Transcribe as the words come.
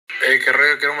Qué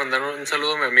rollo, quiero mandar un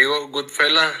saludo a mi amigo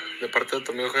Goodfella de parte de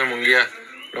tu amigo Jaime Munguía.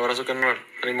 Un abrazo, carnal.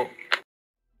 Ánimo.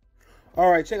 All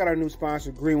right, check out our new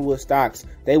sponsor, Greenwood Stocks.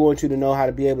 They want you to know how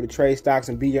to be able to trade stocks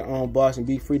and be your own boss and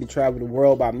be free to travel the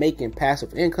world by making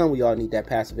passive income. We all need that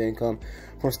passive income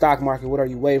from stock market. What are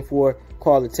you waiting for?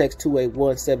 Call or text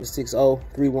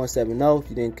 281-760-3170. If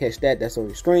you didn't catch that, that's on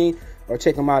your screen. Or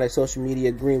check them out at social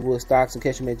media, Greenwood Stocks, and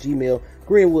catch them at Gmail,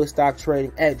 Greenwood Stock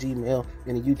Trading at Gmail.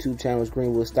 And the YouTube channel is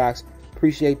Greenwood Stocks.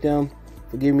 Appreciate them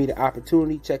for giving me the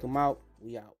opportunity. Check them out.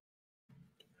 We out.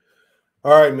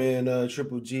 All right, man.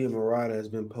 Triple G and Murata has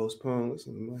been postponed.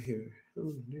 Listen, I'm not here.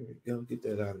 Oh, there we go. Get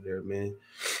that out of there, man.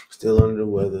 Still under the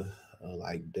weather,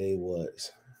 like day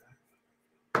was.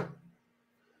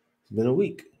 It's been a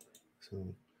week,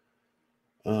 so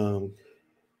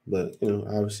but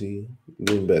obviously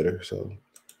getting better. So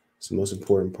it's the most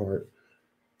important part.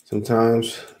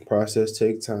 Sometimes the process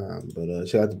takes time, but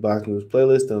check out the Box News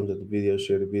playlist. Thumbs up the video,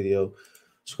 share the video,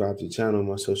 subscribe to the channel.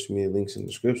 My social media links in the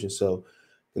description. So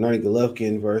Gennady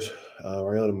Golovkin versus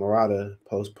Ryota Murata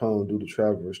postponed due to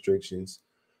travel restrictions.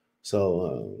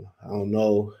 So I don't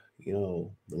know, the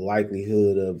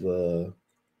likelihood of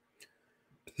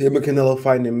him and Canelo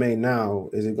fighting in May now.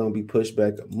 Is it going to be pushed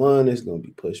back a month? It's going to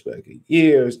be pushed back a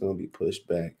year. It's going to be pushed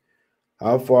back.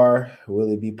 How far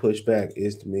will it be pushed back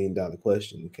is the $1 million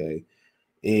question, okay?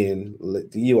 And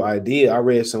the idea, I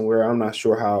read somewhere, I'm not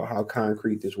sure how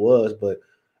concrete this was, but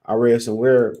I read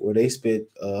somewhere where they spent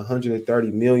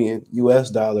 $130 million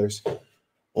US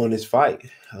on this fight.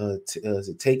 Is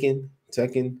it Tekken,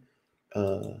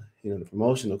 the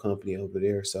promotional company over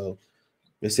there. So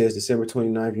it says December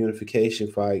 29th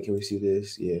unification fight. Can we see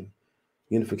this? Yeah.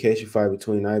 Unification fight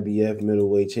between IBF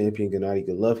middleweight champion Gennady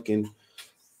Golovkin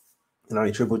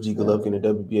and Triple G Golovkin,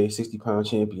 the WBA 60-pound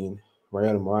champion.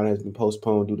 Ryota Murata has been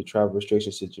postponed due to travel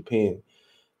restrictions to Japan.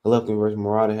 Golovkin versus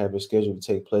Murata have been scheduled to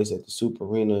take place at the Super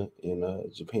Arena in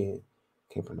Japan.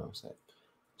 Can't pronounce that.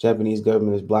 Japanese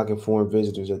government is blocking foreign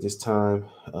visitors at this time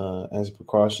as a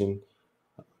precaution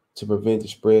to prevent the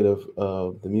spread of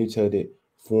the mutated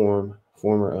former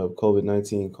of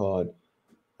COVID-19 called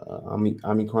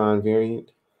Omicron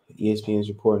variant. ESPN is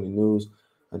reporting the news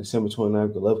on December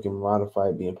 29th, Golovkin Murata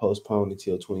fight being postponed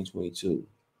until 2022.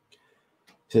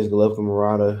 Says Golovkin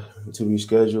Murata to be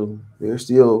scheduled. There's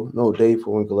still no date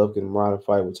for when Golovkin Murata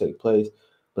fight will take place,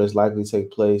 but it's likely to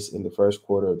take place in the first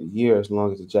quarter of the year as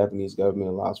long as the Japanese government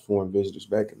allows foreign visitors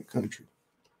back in the country.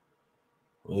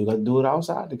 Well, you got to do it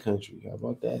outside the country. How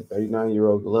about that?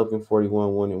 39-year-old Golovkin,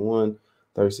 41-1-1,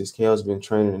 36K has been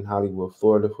training in Hollywood,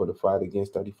 Florida for the fight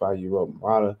against 35-year-old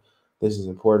Murata. This is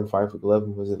an important fight for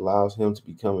Golovkin because it allows him to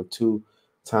become a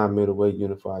two-time middleweight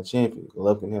unified champion.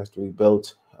 Golovkin has three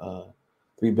belt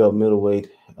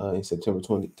middleweight in September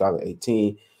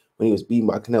 2018 when he was beaten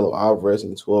by Canelo Alvarez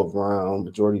in the 12-round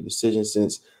majority decision.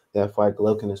 Since that fight,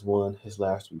 Golovkin has won his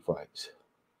last three fights.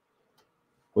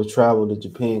 With travel to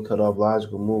Japan cut off,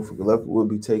 logical move for Golovkin would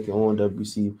be taking on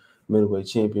WBC middleweight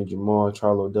champion Jamal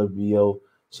Charlo, WBO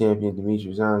champion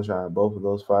Demetrius Andrade. Both of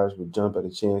those fighters would jump at a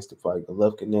chance to fight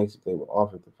Golovkin next if they were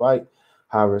offered the fight.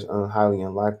 However, it's highly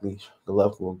unlikely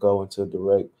Golovkin will go in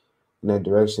that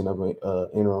direction of an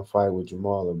interim fight with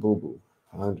Jamal or Boo Boo.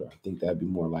 Andrade, I think that'd be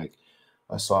more like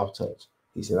a soft touch.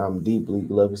 He said,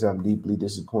 Golovkin said, I'm deeply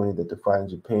disappointed that the fight in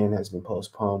Japan has been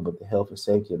postponed, but the health and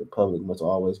safety of the public must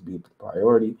always be the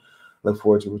priority. Look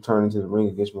forward to returning to the ring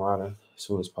against Murata as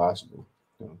soon as possible.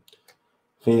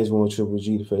 Fans want Triple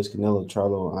G to face Canelo,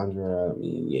 Charlo, Andrade. I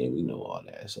mean, yeah, we know all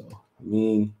that. So,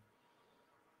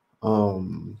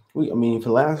 for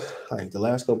the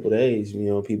last couple of days,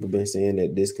 people been saying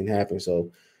that this can happen.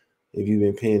 So if you've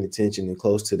been paying attention and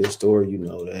close to this story, you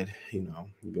know that, you've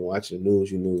been watching the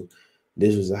news, you knew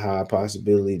this was a high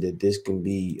possibility that this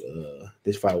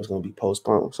fight was going to be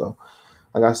postponed. So,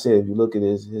 like I said, if you look at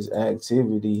his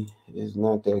activity, his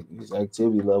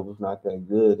activity level is not that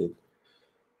good.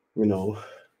 And,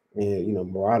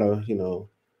 Murata,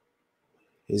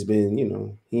 has been,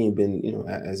 he ain't been,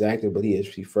 as active, but he's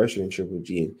fresher than Triple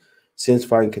G. And since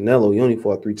fighting Canelo, he only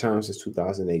fought 3 times since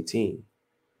 2018.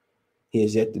 He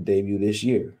has yet to debut this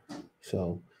year.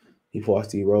 So he fought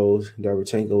Steve Rose.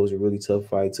 Derevchenko was a really tough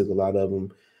fight, took a lot of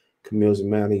them. Camille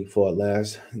Zamani fought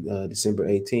last December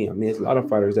 18. I mean, it's a lot of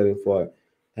fighters that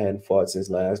hadn't fought since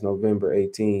last November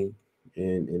 18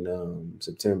 in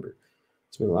September.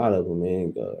 It's been a lot of them,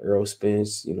 man. Earl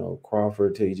Spence,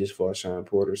 Crawford till he just fought Sean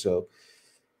Porter. So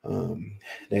the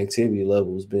activity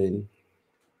level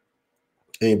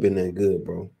ain't been that good,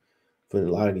 bro, for a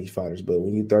lot of these fighters. But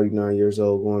when you're 39 years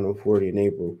old, going on 40 in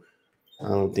April, I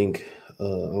don't think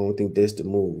that's the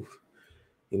move.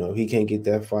 You know, if he can't get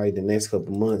that fight the next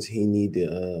couple months, he need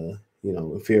to, you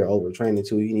know, in fear of overtraining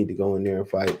too. He need to go in there and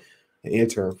fight an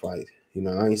interim fight. You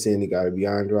know, I ain't saying he got to be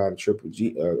Andre or Triple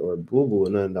G or Boo Boo or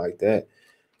nothing like that.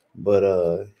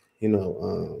 But you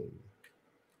know,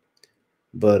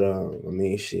 I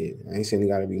mean, shit. I ain't saying he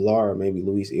got to be Lara. Maybe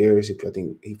Luis Ayres. If I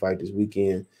think he fight this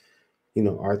weekend. You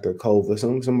know, Arthur Kova,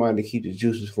 somebody to keep the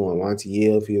juices flowing.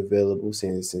 Montiel, if he available.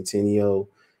 Centennial.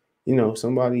 You know,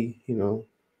 somebody, you know,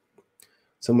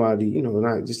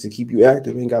 not just to keep you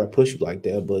active. Ain't got to push you like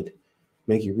that, but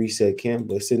make you reset camp.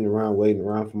 But sitting around waiting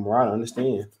around for Murata, I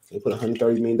understand. They put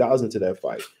 $130 million into that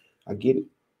fight. I get it.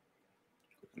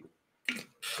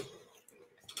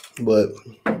 But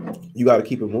you got to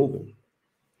keep it moving.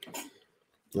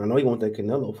 I know you want that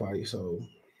Canelo fight, so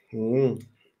I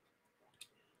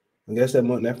guess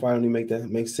that fight only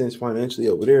makes sense financially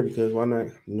over there because why not,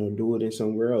 you know, do it in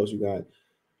somewhere else? You got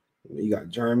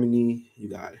Germany, you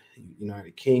got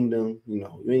United Kingdom. You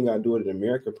know, you ain't got to do it in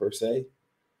America per se.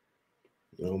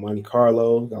 You know, Monte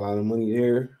Carlo got a lot of money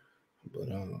there, but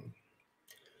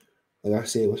like I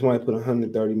said, when somebody put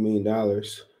 $130 million,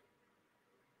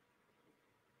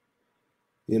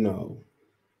 you know,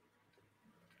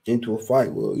 into a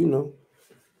fight, well, you know,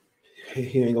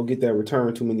 he ain't gonna get that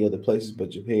return too many other places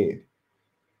but Japan.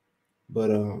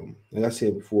 But like I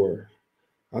said before,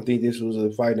 I think this was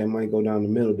a fight that might go down the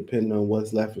middle, depending on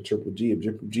what's left for Triple G. If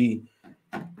Triple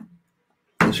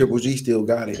G still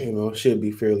got it, you know, it should be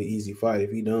a fairly easy fight. If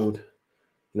he don't, you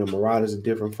know, Murata's a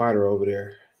different fighter over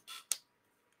there,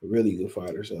 a really good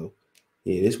fighter. So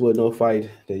yeah, this was no fight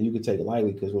that you could take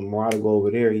lightly because when Murata go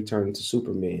over there, he turned into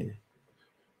Superman.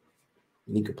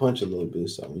 And he could punch a little bit.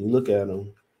 So when you look at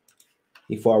him,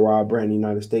 he fought Rob Brand in the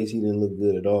United States. He didn't look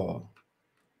good at all.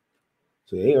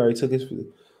 So he already took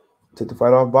the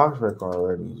fight off box record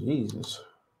already. Jesus.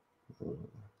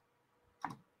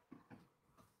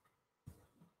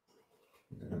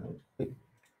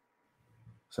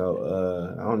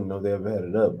 So I don't even know if they ever had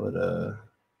it up, but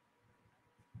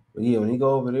yeah, when he go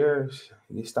over there,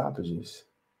 he get stoppages.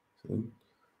 See?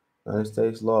 United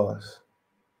States lost.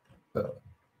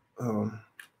 Um,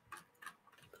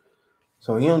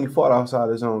 so he only fought outside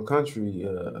his own country.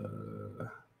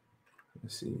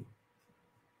 Let's see.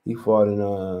 He fought in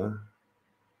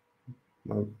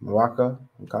Morocco,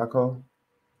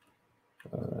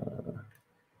 uh,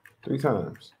 3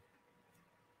 times.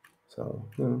 So,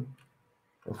 you know,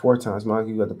 or 4 times. Mike,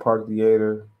 you got the Park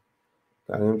Theater,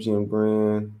 got MGM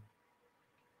Grand.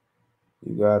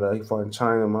 You got he fought in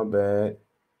China, my bad.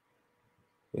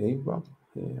 Yeah,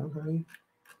 okay.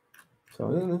 So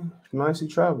yeah, nicely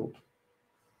traveled.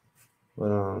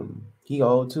 But he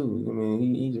old too. I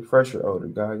mean, he's a fresher older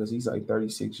guy because he's like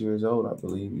 36 years old, I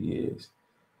believe he is.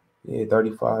 Yeah,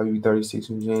 35, maybe 36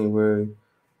 in January.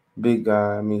 Big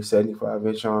guy. I mean,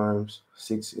 75-inch arms,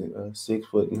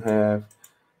 6'1.5"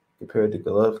 compared to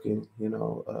Golovkin. You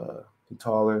know, he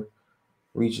taller,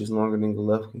 reaches longer than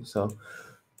Golovkin. So,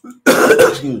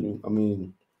 excuse me. I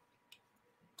mean,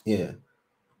 yeah.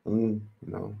 I mean,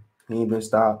 you know, he ain't been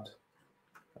stopped.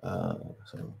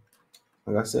 So,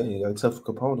 like I said, he got a tough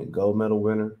component, gold medal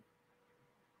winner.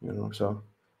 You know, so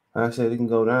like I said, it can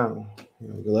go down.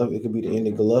 You know, it could be the end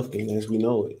of Golovkin as we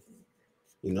know it.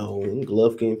 You know,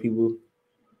 Golovkin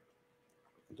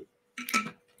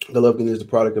is the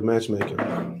product of matchmaking.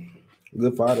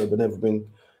 Good fighter, but never been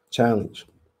challenged.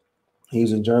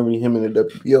 He's in Germany. Him and the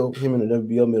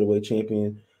WBO middleweight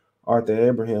champion Arthur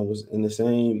Abraham was in the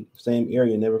same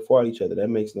area, never fought each other. That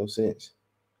makes no sense.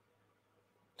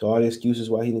 So all the excuses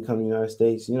why he didn't come to the United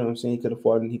States, you know what I'm saying? He could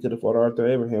have fought Arthur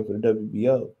Abraham for the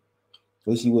WBO. At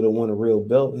least he would have won a real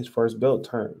belt. His first belt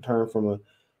turned from an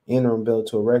interim belt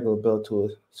to a regular belt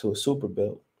to a super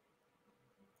belt.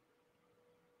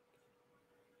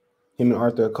 Him and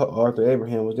Arthur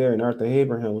Abraham was there, and Arthur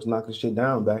Abraham was knocking shit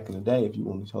down back in the day. If you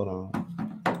want to hold on,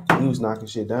 he was knocking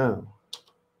shit down.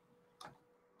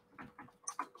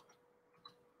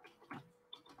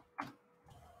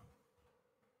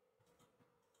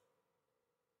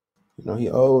 You know, he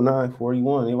 09,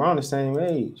 41. They were on the same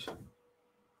age.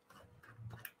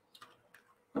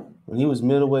 When he was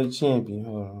middleweight champion,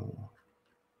 hold on.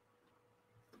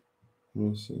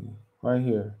 Let me see. Right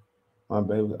here. My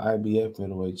baby was IBF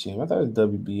middleweight champion. I thought it was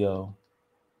WBO.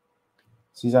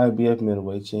 He's IBF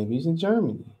middleweight champion. He's in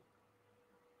Germany.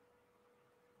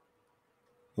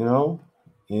 You know?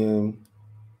 And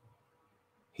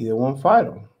he the one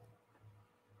fighter.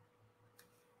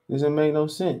 Doesn't make no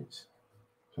sense.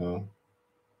 So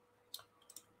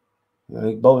you know,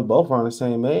 they both are on the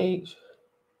same age.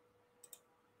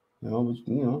 You know,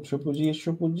 but, Triple G is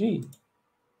Triple G.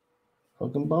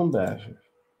 Fucking bum basher.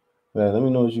 But let me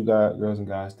know what you got, girls and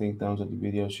guys, think. Thumbs up the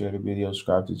video, share the video,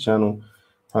 subscribe to the channel.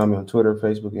 Find me on Twitter,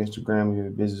 Facebook, Instagram. If you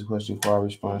have a business question, call,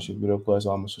 respond, share video plus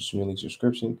all my social media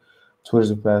subscription. Twitter's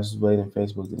the fastest way, then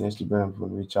Facebook, then Instagram. If you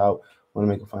want to reach out, want to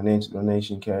make a financial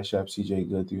donation, Cash App, CJ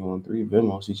Good 313,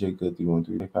 Venmo, CJ Good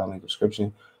 313, PayPal link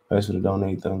description. Thanks for the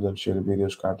donate, thumbs up, share the video,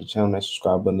 subscribe to the channel. That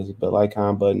subscribe button is a bell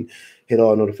icon button. Hit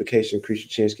all notifications, increase your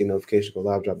chance to get notifications, go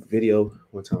live, drop a video.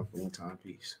 One time for one time.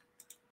 Peace.